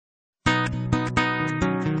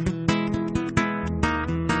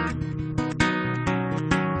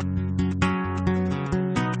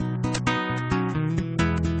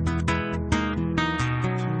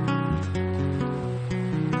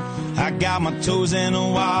got my toes in the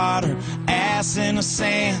water, ass in the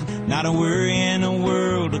sand, not a worry in the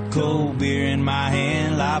world, a cold beer in my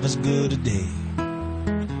hand. Life is good today.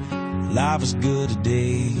 Life is good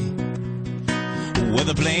today. Well,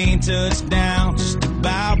 the plane touched down just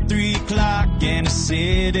about 3 o'clock, and the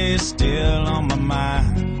city's still on my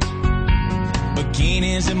mind.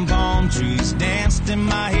 Bikinis and palm trees danced in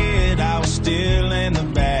my head, I was still in the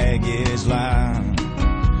baggage line.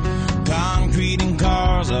 Concrete and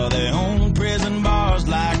cars are their own prison bars,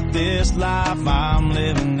 like this life I'm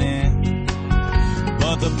living in.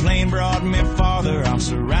 But the plane brought me farther, I'm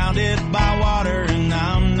surrounded by water, and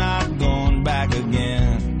I'm not going back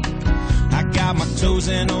again. I got my toes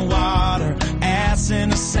in the water, ass in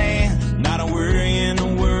the sand, not a worry in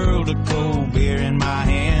the world, a cold beer in my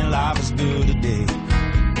hand. Life is good today.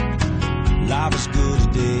 Life is good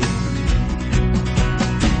today.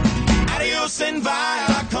 Adios and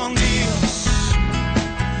via.